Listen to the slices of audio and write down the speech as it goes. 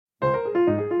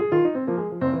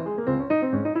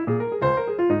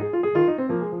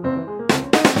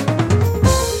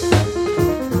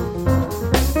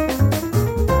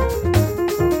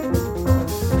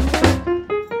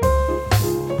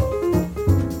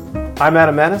I'm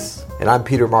Adam Manis. And I'm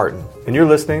Peter Martin. And you're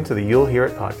listening to the You'll Hear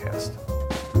It podcast.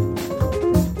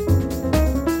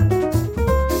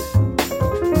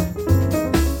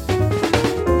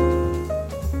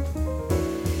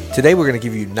 Today we're going to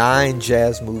give you 9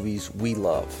 jazz movies we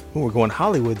love. Ooh, we're going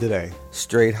Hollywood today.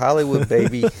 Straight Hollywood,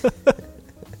 baby.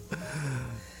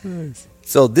 Nice.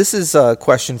 So this is a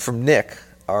question from Nick,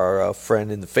 our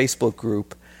friend in the Facebook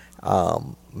group,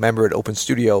 member at Open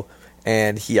Studio,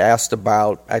 and he asked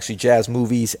about actually jazz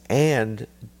movies and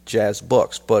jazz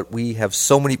books. But we have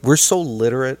so many, we're so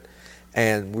literate,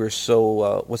 and we're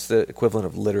so, what's the equivalent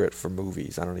of literate for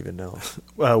movies? I don't even know.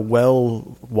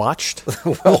 Well watched?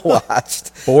 Well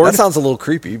watched. Bored? That sounds a little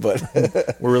creepy, but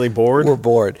we're really bored? We're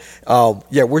bored.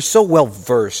 Yeah, we're so well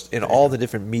versed in all the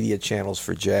different media channels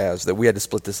for jazz that we had to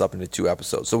split this up into 2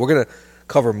 episodes. So we're going to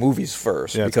cover movies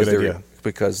first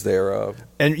because they're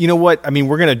and you know what? I mean,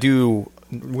 we're going to do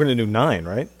 9,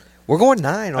 right? We're going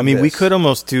 9 on I mean, this. we could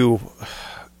almost do.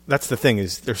 That's the thing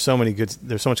is there's so much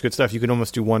good stuff. You could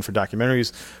almost do one for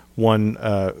documentaries, one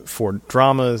for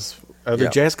dramas. Are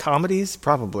there jazz comedies?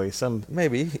 Probably some.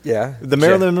 Maybe, yeah. The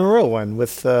Marilyn Monroe one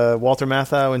with Walter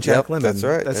Matthau and Jack Lemmon. That's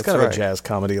right. That's kind of a jazz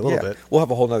comedy a little bit. We'll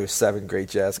have a whole other 7 great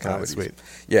jazz comedies. Sweet.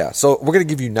 Yeah, so we're going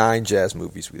to give you 9 jazz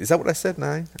movies. Is that what I said,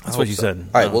 9? That's what you said.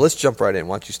 All right, well, let's jump right in.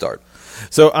 Why don't you start?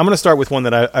 So I'm going to start with one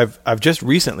that I've just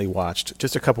recently watched,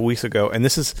 just a couple weeks ago, and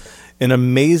this is an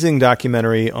amazing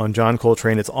documentary on John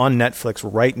Coltrane. It's on Netflix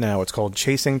right now. It's called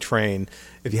Chasing Trane.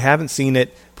 If you haven't seen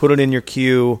it, put it in your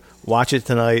queue. Watch it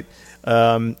tonight.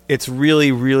 It's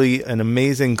really, really an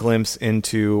amazing glimpse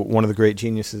into one of the great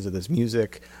geniuses of this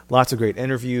music. Lots of great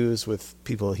interviews with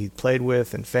people he played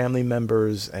with and family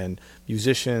members and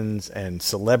musicians and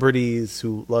celebrities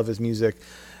who love his music.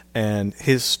 And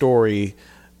his story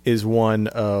is one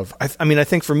of, I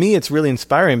think for me it's really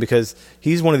inspiring because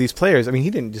he's one of these players. I mean,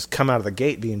 he didn't just come out of the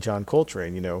gate being John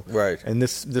Coltrane, you know. Right. And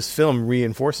this film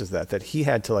reinforces that he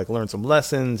had to learn some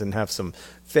lessons and have some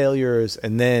failures,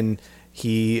 and then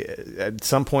he at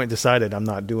some point decided, I'm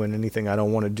not doing anything I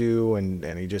don't want to do, and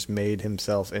he just made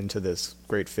himself into this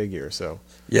great figure. So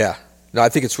yeah, no, I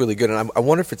think it's really good, and I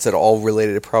wonder if it's at all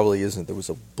related. It probably isn't. There was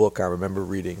a book I remember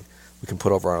reading. We can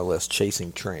put over on our list,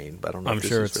 Chasing Trane, but I don't know if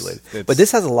this is related. But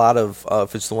this has a lot of,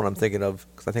 if it's the one I'm thinking of,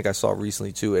 because I think I saw it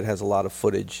recently too, it has a lot of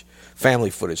footage,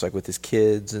 family footage, like with his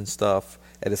kids and stuff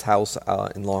at his house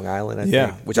in Long Island, I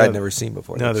think, which I'd never seen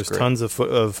before. No, there's tons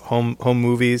of home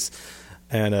movies,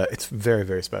 and it's very,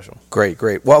 very special.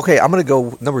 Great. Well, okay, I'm going to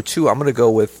go, number 2, I'm going to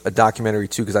go with a documentary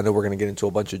too, because I know we're going to get into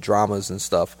a bunch of dramas and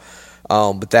stuff.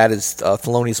 But that is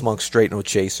Thelonious Monk's Straight No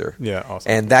Chaser. Yeah,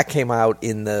 awesome. And that came out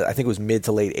in I think it was mid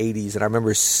to late 80s, and I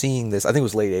remember seeing this, I think it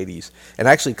was late 80s. And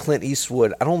actually Clint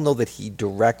Eastwood, I don't know that he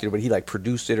directed it, but he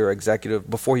produced it or executive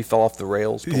before he fell off the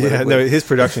rails politically. Yeah, no, his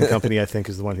production company, I think,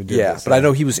 is the one who did this. Yeah, but I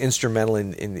know he was instrumental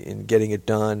in getting it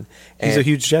done. And he's a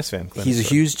huge jazz fan. He's a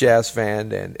huge jazz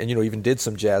fan, and even did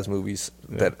some jazz movies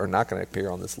that are not going to appear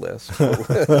on this list,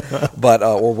 but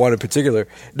or one in particular.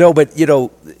 No, but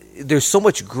there's so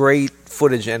much great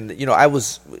footage, and I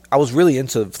was really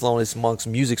into Thelonious Monk's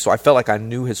music, so I felt like I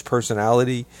knew his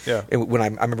personality. Yeah. And when I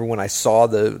remember when I saw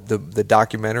the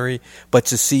documentary, but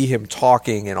to see him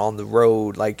talking and on the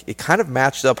road, it kind of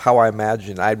matched up how I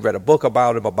imagined. I'd read a book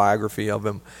about him, a biography of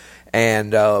him.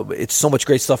 And it's so much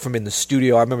great stuff from in the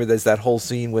studio. I remember there's that whole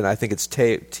scene when I think it's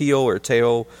Teo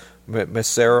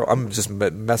Macero. I'm just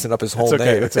messing up his whole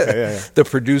name. It's okay. Yeah. The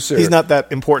producer. He's not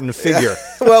that important a figure.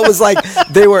 Well, it was like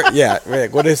they were. Yeah,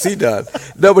 what has he done?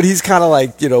 No, but he's kind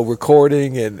of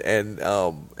recording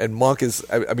and Monk is.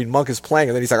 Monk is playing,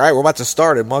 and then he's like, "All right, we're about to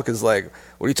start," and Monk is like,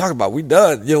 "What are you talking about? We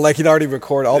done." He'd already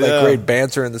recorded all that great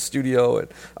banter in the studio and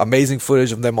amazing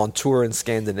footage of them on tour in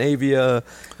Scandinavia,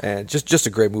 and just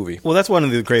a great movie. Well, that's one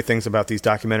of the great things about these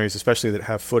documentaries, especially that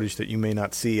have footage that you may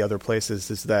not see other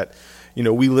places, is that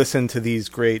we listen to these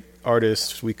great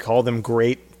artists. We call them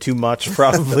great too much,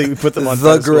 probably. We put them on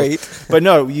the great. But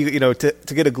no,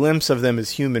 to get a glimpse of them as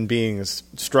human beings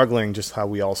struggling, just how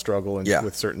we all struggle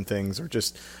with certain things, or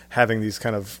just having these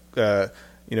kind of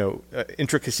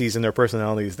intricacies in their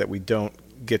personalities that we don't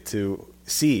get to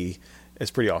see,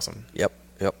 is pretty awesome. Yep.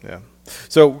 Yeah.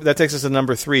 So that takes us to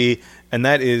number 3, and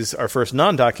that is our first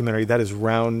non-documentary. That is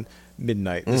Round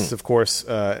Midnight. This is, of course,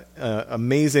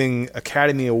 amazing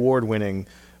Academy Award-winning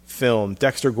film.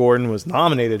 Dexter Gordon was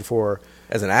nominated for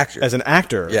as an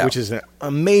actor, which is an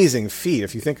amazing feat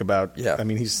if you think about. Yeah. I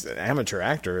mean, he's an amateur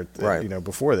actor, right?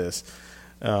 Before this,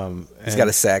 he's got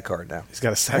a SAG card now. He's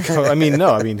got a SAG card.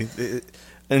 An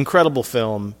incredible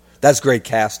film. That's great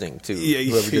casting too.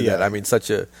 Whoever did that.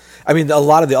 I mean, a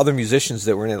lot of the other musicians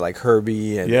that were in it, like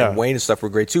Herbie and Wayne and stuff, were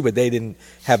great too. But they didn't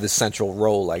have the central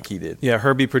role like he did. Yeah,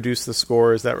 Herbie produced the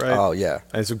score. Is that right? Oh yeah,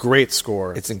 and it's a great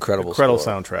score. It's incredible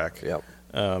soundtrack. Yep.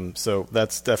 So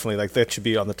that's definitely that should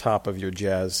be on the top of your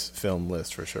jazz film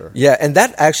list for sure. Yeah, and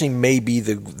that actually may be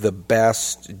the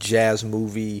best jazz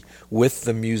movie with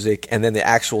the music, and then the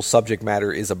actual subject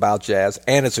matter is about jazz,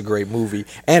 and it's a great movie,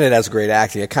 and it has great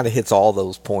acting. It kind of hits all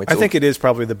those points. I think it is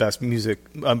probably the best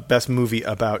best movie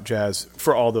about jazz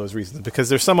for all those reasons, because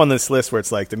there's some on this list where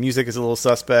it's like the music is a little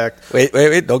suspect. Wait,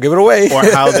 don't give it away. Or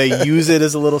how they use it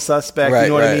is a little suspect. You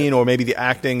know what I mean? Or maybe the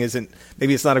acting isn't.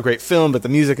 Maybe it's not a great film, but the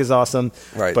music is awesome.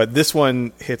 Right. But this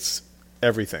one hits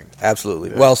everything.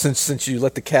 Absolutely. Yeah. Well, since you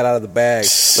let the cat out of the bag,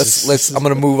 let's. I'm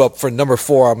going to move up for number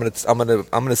 4. I'm going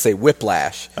to say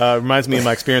Whiplash. Reminds me of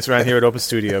my experience around here at Open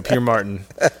Studio. Peter Martin.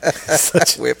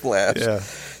 Whiplash. Yeah.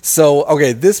 So,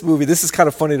 okay, this movie, this is kind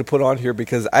of funny to put on here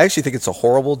because I actually think it's a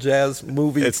horrible jazz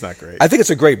movie. It's not great. I think it's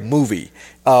a great movie.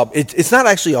 It's not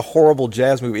actually a horrible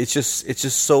jazz movie. It's just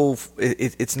so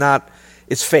it's not.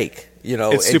 It's fake. You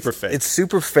know, it's super fake. It's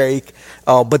super fake,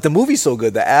 but the movie's so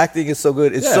good. The acting is so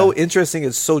good. It's so interesting.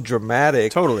 It's so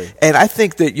dramatic. Totally. And I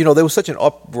think that there was such an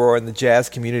uproar in the jazz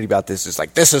community about this. It's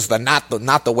like this is not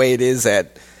the way it is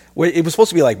at. It was supposed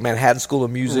to be like Manhattan School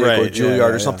of Music or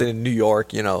Juilliard or something in New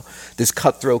York. This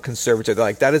cutthroat conservatory. They're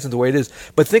like, that isn't the way it is.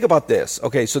 But think about this.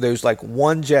 Okay, so there's like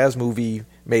one jazz movie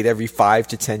made every 5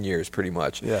 to 10 years, pretty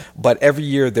much. Yeah. But every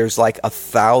year there's like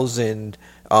 1,000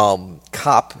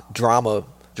 cop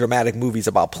dramatic movies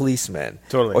about policemen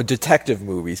or detective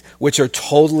movies, which are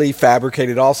totally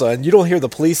fabricated also. And you don't hear the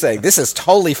police saying, this is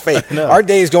totally fake. Our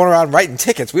days going around writing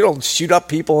tickets. We don't shoot up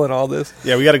people and all this.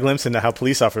 Yeah, we got a glimpse into how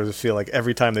police officers feel like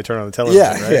every time they turn on the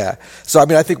television, right? Yeah. So, I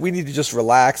mean, I think we need to just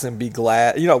relax and be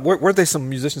glad. Weren't there some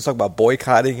musicians talking about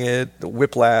boycotting it, the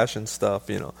Whiplash and stuff,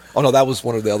 Oh, no, that was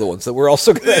one of the other ones that we're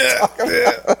also going to talk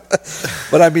about.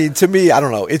 But, I mean, to me, I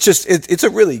don't know. It's just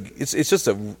it's just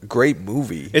a great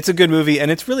movie. It's a good movie, and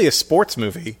it's really a sports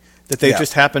movie that they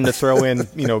just happened to throw in,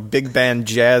 big band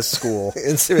jazz school.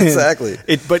 Exactly.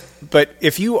 But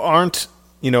if you aren't,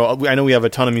 I know we have a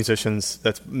ton of musicians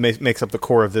that makes up the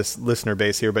core of this listener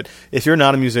base here, but if you're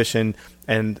not a musician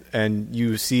and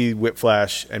you see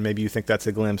Whiplash and maybe you think that's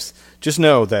a glimpse, just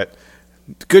know that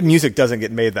good music doesn't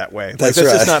get made that way. That's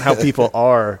just not how people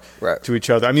are to each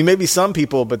other. I mean, maybe some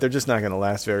people, but they're just not going to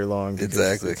last very long.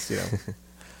 Exactly.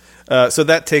 So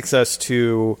that takes us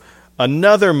to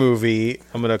another movie.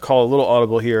 I'm going to call a little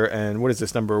audible here. And what is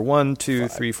this? Number 1, 2,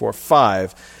 3, 4,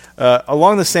 5.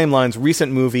 Along the same lines,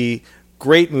 recent movie,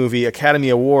 great movie, Academy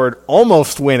Award,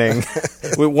 almost winning.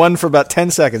 We won for about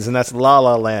 10 seconds, and that's La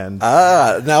La Land.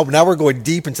 Now we're going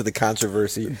deep into the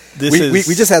controversy. We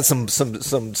just had some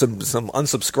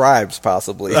unsubscribes,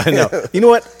 possibly. I know. You know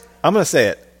what? I'm going to say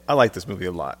it. I like this movie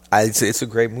a lot. It's a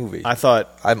great movie. I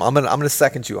thought I'm gonna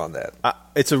second you on that.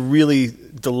 It's a really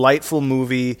delightful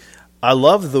movie. I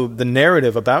love the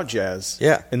narrative about jazz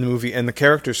in the movie, and the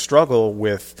characters struggle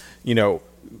with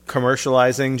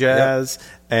commercializing jazz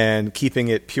and keeping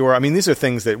it pure. I mean, these are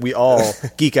things that we all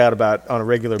geek out about on a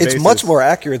regular basis. It's much more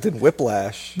accurate than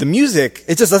Whiplash. The music,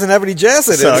 it just doesn't have any jazz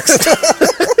in it.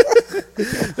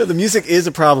 No, the music is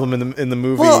a problem in the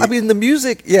movie. Well, I mean, the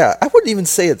music, I wouldn't even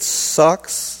say it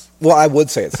sucks. Well, I would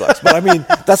say it sucks, but I mean,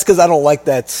 that's because I don't like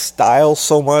that style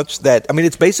so much.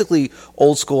 It's basically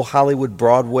old school Hollywood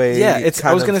Broadway. Yeah,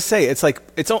 I was going to say, it's like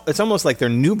it's almost like they're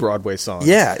new Broadway songs.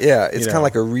 Yeah. It's kind of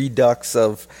like a redux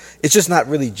of. It's just not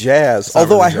really jazz.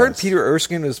 Although really I heard Peter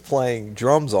Erskine is playing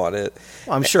drums on it.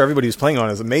 Well, I'm sure everybody who's playing on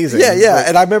it is amazing. Yeah.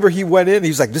 And I remember he went in. He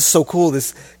was like, "This is so cool."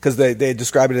 This because they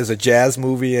describe it as a jazz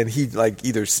movie, and he like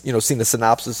either seen the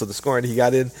synopsis of the score, and he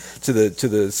got in to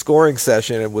the scoring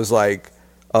session and was like.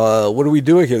 What are we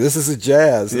doing here? This is a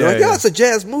jazz. It's a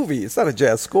jazz movie. It's not a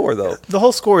jazz score, though. The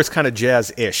whole score is kind of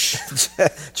jazz-ish.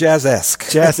 Jazz-esque.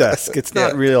 Jazz-esque. It's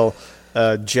not real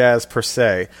jazz per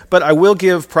se. But I will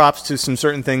give props to some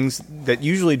certain things that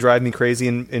usually drive me crazy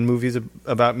in movies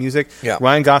about music. Yeah.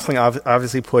 Ryan Gosling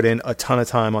obviously put in a ton of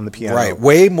time on the piano. Right.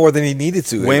 Way more than he needed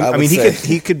to.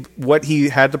 He could what he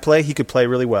had to play, he could play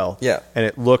really well. Yeah. And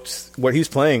it looked, what he was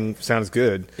playing sounds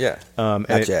good. Yeah.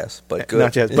 Not jazz, but good.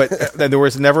 Not jazz. But there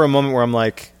was never a moment where I'm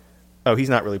like, oh, he's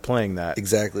not really playing that.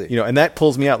 Exactly. And that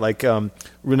pulls me out. Like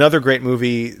another great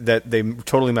movie that they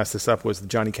totally messed this up was the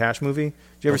Johnny Cash movie.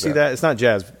 Did you ever see that? It's not a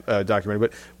jazz documentary,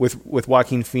 but with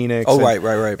Joaquin Phoenix. Oh,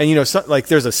 right. And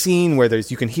there's a scene where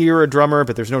you can hear a drummer,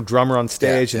 but there's no drummer on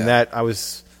stage, and that I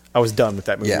was I was done with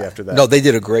that movie after that. No, they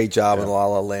did a great job in La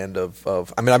La Land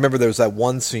of. I mean, I remember there was that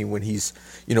one scene when he's,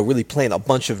 really playing a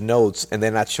bunch of notes and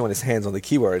then not showing his hands on the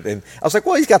keyboard. And I was like,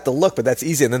 well, he's got the look, but that's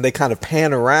easy. And then they kind of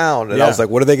pan around, and I was like,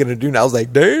 what are they going to do now? I was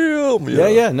like, damn.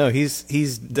 Yeah. No, he's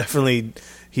definitely.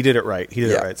 He did it right.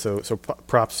 It right. So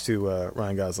props to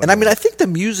Ryan Gosling. And I mean, I think the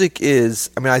music is.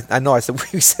 I mean, I know I said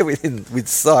we'd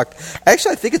suck.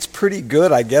 Actually, I think it's pretty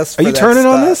good. I guess. Are you turning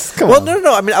on this? Come on.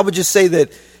 No. I mean, I would just say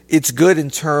that it's good in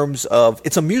terms of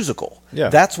it's a musical. Yeah.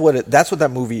 That's what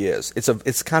that movie is.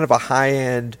 It's kind of a high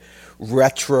end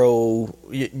retro,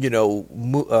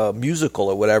 musical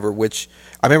or whatever, which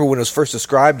I remember when it was first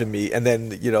described to me, and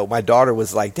then, my daughter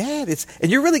was like, Dad,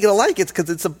 and you're really going to like it because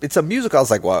it's a musical. I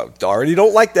was like, well, I already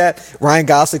don't like that. Ryan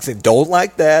Gosling said, don't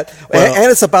like that. Well,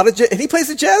 and it's about and he plays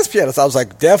a jazz piano. So I was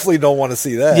like, definitely don't want to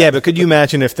see that. Yeah, but could you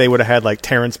imagine if they would have had like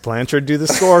Terrence Blanchard do the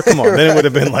score? Come on, right. Then it would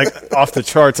have been like off the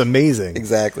charts amazing.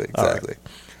 Exactly. Right.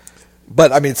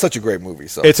 But I mean, it's such a great movie.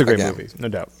 So it's a great movie, no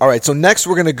doubt. All right, so next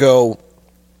we're going to go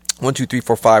 1, 2, 3,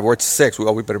 4, 5. We're at 6.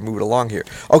 We better move it along here.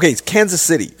 Okay, it's Kansas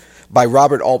City by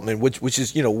Robert Altman, which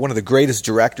is one of the greatest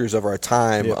directors of our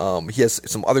time. Yep. He has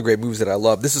some other great movies that I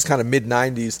love. This is kind of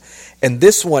mid-90s, and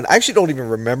this one I actually don't even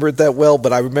remember it that well,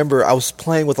 but I remember I was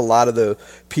playing with a lot of the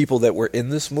people that were in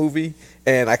this movie,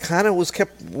 and I kind of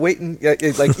kept waiting.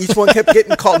 Like each one kept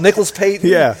getting called. Nicholas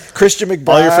Payton, Christian McBride,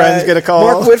 all your friends get a call.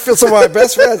 Mark Whitfield, some of my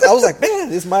best friends. I was like, man,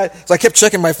 this is my. So I kept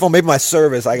checking my phone. Maybe my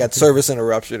service. I got service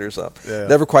interruption or something. Yeah.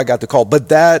 Never quite got the call, but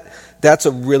that's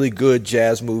a really good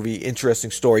jazz movie.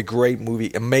 Interesting story, great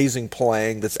movie, amazing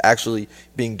playing. That's actually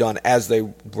being done as they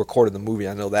recorded the movie.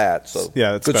 I know that. So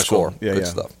that's good special. Score. Good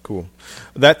stuff. Cool.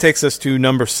 That takes us to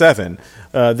number 7.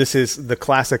 This is the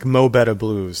classic Mo Better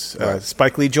Blues.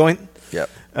 Spike Lee joint. Yep.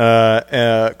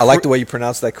 I like the way you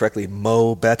pronounce that correctly.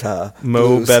 Mo Better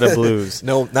Blues.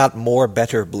 No, not More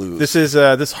Better Blues. This is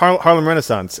this Harlem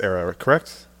Renaissance era,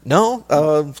 correct? No,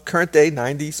 current day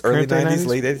 90s, early 90s,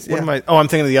 late 80s. Yeah. What am I? Oh, I'm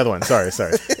thinking of the other one. Sorry.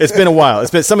 It's been a while.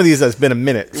 Some of these has been a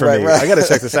minute for me. I got to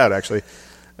check this out actually.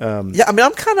 Yeah, I mean,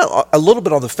 I'm kind of a little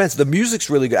bit on the fence. The music's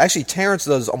really good. Actually, Terrence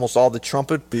does almost all the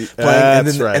trumpet playing,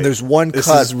 and there's one cut. This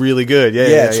is really good. Yeah,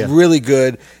 it's really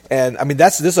good. And I mean,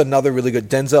 this is another really good.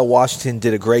 Denzel Washington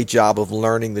did a great job of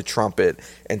learning the trumpet,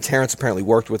 and Terrence apparently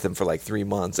worked with him for like 3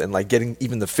 months and like getting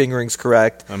even the fingerings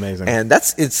correct. Amazing. And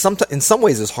in some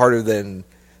ways it's harder than.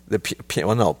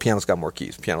 Piano's got more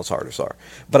keys. Piano's harder, sorry.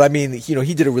 But I mean,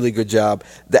 he did a really good job.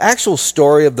 The actual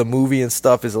story of the movie and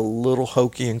stuff is a little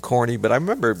hokey and corny, but I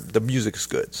remember the music's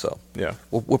good, so yeah,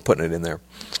 we're putting it in there.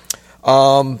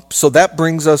 So that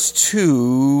brings us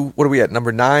to, what are we at,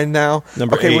 number 9 now?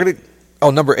 Number 8.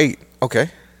 Number 8. Okay.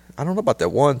 I don't know about that.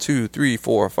 1, 2, 3,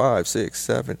 4, 5, 6,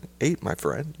 7, 8, my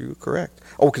friend. You're correct.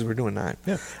 Oh, because we're doing 9.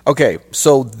 Yeah. Okay,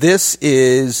 so this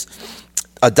is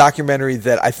a documentary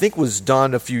that I think was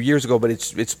done a few years ago, but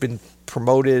it's been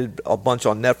promoted a bunch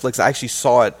on Netflix. I actually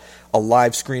saw a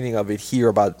live screening of it here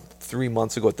about 3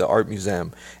 months ago at the Art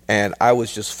Museum, and I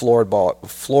was just floored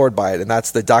by it. And that's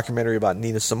the documentary about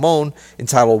Nina Simone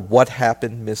entitled "What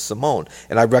Happened, Miss Simone."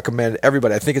 And I recommend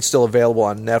everybody. I think it's still available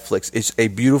on Netflix. It's a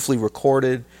beautifully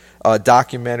recorded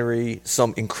documentary,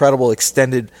 some incredible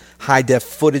extended high-def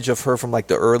footage of her from like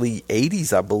the early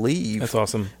 80s, I believe. That's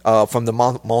awesome. From the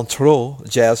Montreux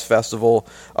Jazz Festival,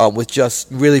 with just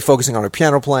really focusing on her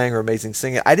piano playing, her amazing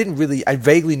singing. I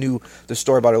vaguely knew the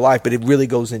story about her life, but it really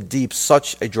goes in deep.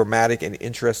 Such a dramatic and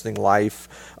interesting life.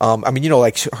 I mean,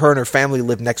 like her and her family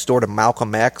lived next door to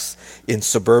Malcolm X in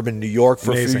suburban New York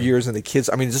for a few years, and the kids,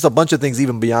 I mean, just a bunch of things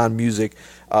even beyond music.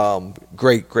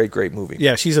 Great movie.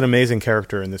 Yeah, she's an amazing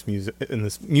character in this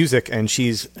music, and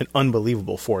she's an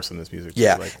unbelievable force in this music.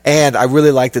 Yeah, and I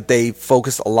really like that they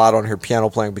focused a lot on her piano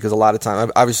playing, because a lot of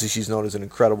time, obviously she's known as an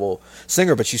incredible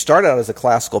singer, but she started out as a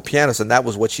classical pianist, and that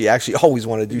was what she actually always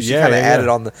wanted to do. She kind of added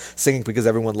on the singing because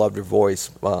everyone loved her voice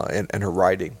and her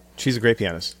writing. She's a great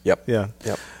pianist. Yep. Yeah.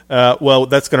 Yep. Well,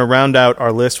 that's going to round out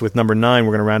our list with number 9.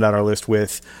 We're going to round out our list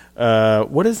with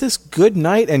what is this? Good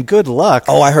Night and Good Luck.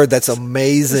 Oh, I heard that's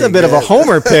amazing. It's a bit of a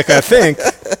homer pick, I think.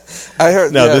 I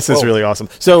heard. No, this is really awesome.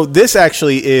 So this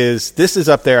actually is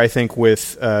up there, I think,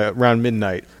 with Around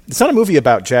Midnight. It's not a movie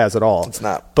about jazz at all. It's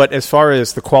not. But as far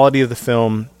as the quality of the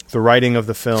film, the writing of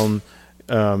the film,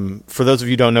 for those of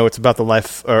you who don't know, it's about the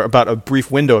life, or about a brief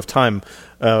window of time.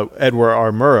 Edward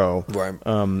R. Murrow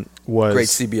was great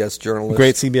CBS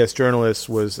journalist.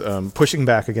 Was pushing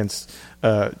back against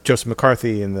Joseph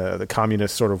McCarthy and the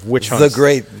communist sort of witch hunt. The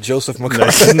great Joseph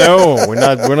McCarthy. No, we're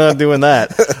not doing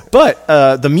that. But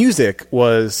the music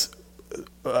was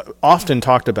often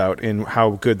talked about in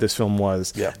how good this film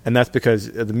was, and that's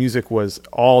because the music was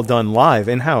all done live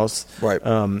in house, right?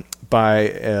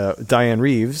 by Diane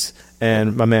Reeves,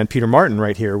 and my man Peter Martin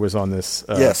right here was on this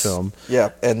film. Yeah,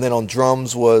 and then on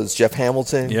drums was Jeff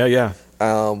Hamilton. Yeah.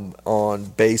 On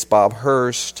bass, Bob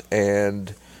Hurst,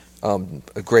 and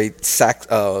a great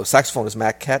saxophonist,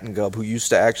 Matt Kettengub, who used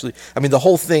to actually... I mean, the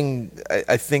whole thing,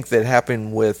 I think that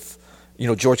happened with...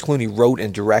 George Clooney wrote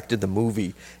and directed the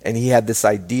movie, and he had this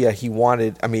idea he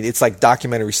wanted... I mean, it's like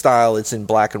documentary style. It's in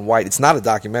black and white. It's not a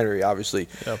documentary, obviously,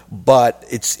 but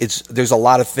it's there's a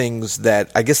lot of things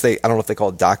that... I guess I don't know if they call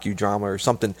it docudrama or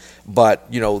something,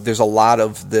 but, there's a lot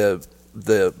of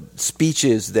the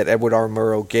speeches that Edward R.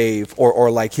 Murrow gave,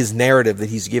 or like his narrative that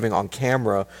he's giving on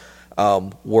camera,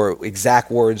 were exact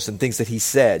words and things that he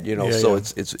said,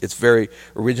 it's very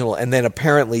original. And then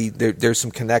apparently there's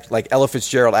some connect, like Ella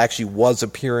Fitzgerald actually was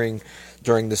appearing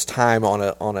during this time on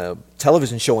a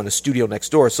television show in a studio next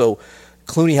door. So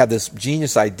Clooney had this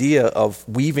genius idea of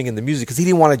weaving in the music, because he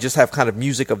didn't want to just have kind of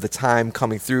music of the time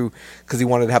coming through, because he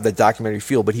wanted to have that documentary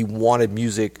feel, but he wanted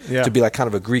music to be like kind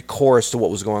of a Greek chorus to what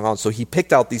was going on. So he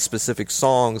picked out these specific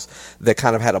songs that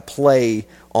kind of had a play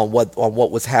on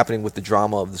what was happening with the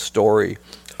drama of the story.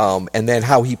 And then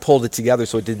how he pulled it together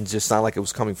so it didn't just sound like it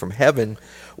was coming from heaven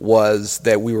was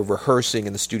that we were rehearsing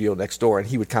in the studio next door, and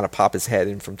he would kind of pop his head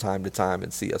in from time to time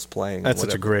and see us playing. That's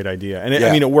such a great idea. And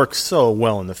it works so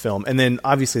well in the film. And then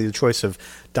obviously the choice of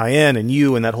Diane and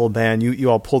you and that whole band, you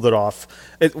all pulled it off.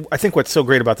 I think what's so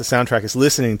great about the soundtrack is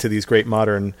listening to these great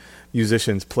modern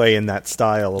musicians play in that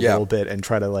style a little bit and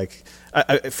try to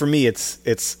for me, it's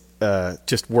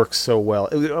just works so well.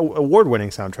 Award-winning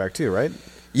soundtrack too, right?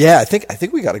 Yeah, I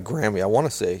think we got a Grammy. I want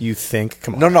to say. You think?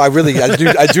 Come on. No, I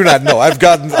do not know. I've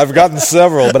gotten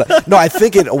several, but no, I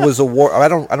think it was award. I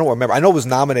don't remember. I know it was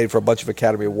nominated for a bunch of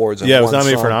Academy Awards. Yeah, it was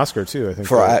nominated for an Oscar too. I think.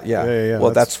 Yeah.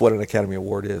 Well, that's what an Academy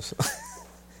Award is.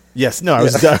 Yes. No, I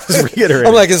was reiterating.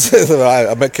 I'm like,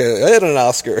 I had an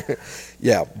Oscar.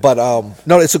 Yeah, but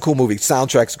no, it's a cool movie.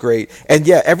 Soundtrack's great, and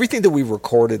everything that we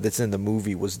recorded that's in the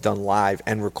movie was done live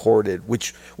and recorded,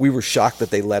 which we were shocked that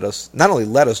they not only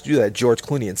let us do that. George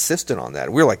Clooney insisted on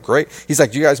that. We were like, great. He's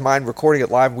like, do you guys mind recording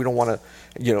it live? We don't want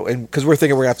to, and because we're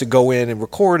thinking we're gonna have to go in and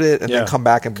record it and then come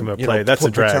back and play. That's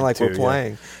pretend like we're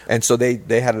playing. And so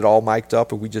they had it all mic'd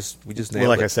up, and we just nailed it. Well,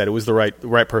 like I said, it was the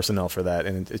right personnel for that,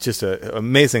 and it's just an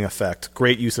amazing effect.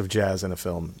 Great use of jazz in a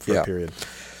film for a period.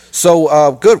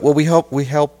 So good. Well, we hope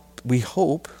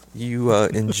you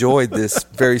enjoyed this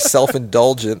very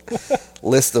self-indulgent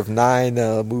list of 9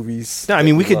 movies. No, I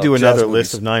mean we could do another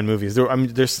list of 9 movies.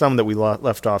 There's some that we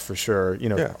left off for sure.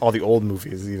 All the old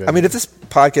movies. Even. I mean, if this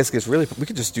podcast gets we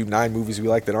could just do 9 movies we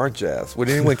like that aren't jazz. Would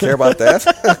anyone care about that?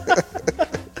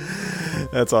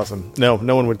 That's awesome. No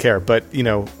one would care. But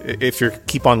if you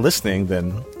keep on listening,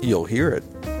 then you'll hear it.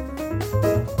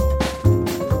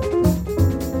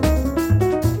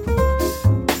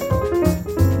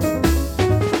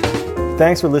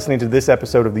 Thanks for listening to this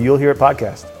episode of the You'll Hear It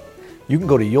podcast. You can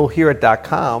go to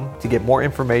you'llhearit.com to get more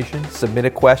information, submit a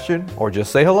question, or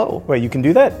just say hello. Wait, you can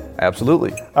do that?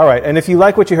 Absolutely. All right, and if you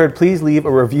like what you heard, please leave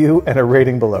a review and a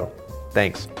rating below.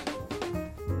 Thanks.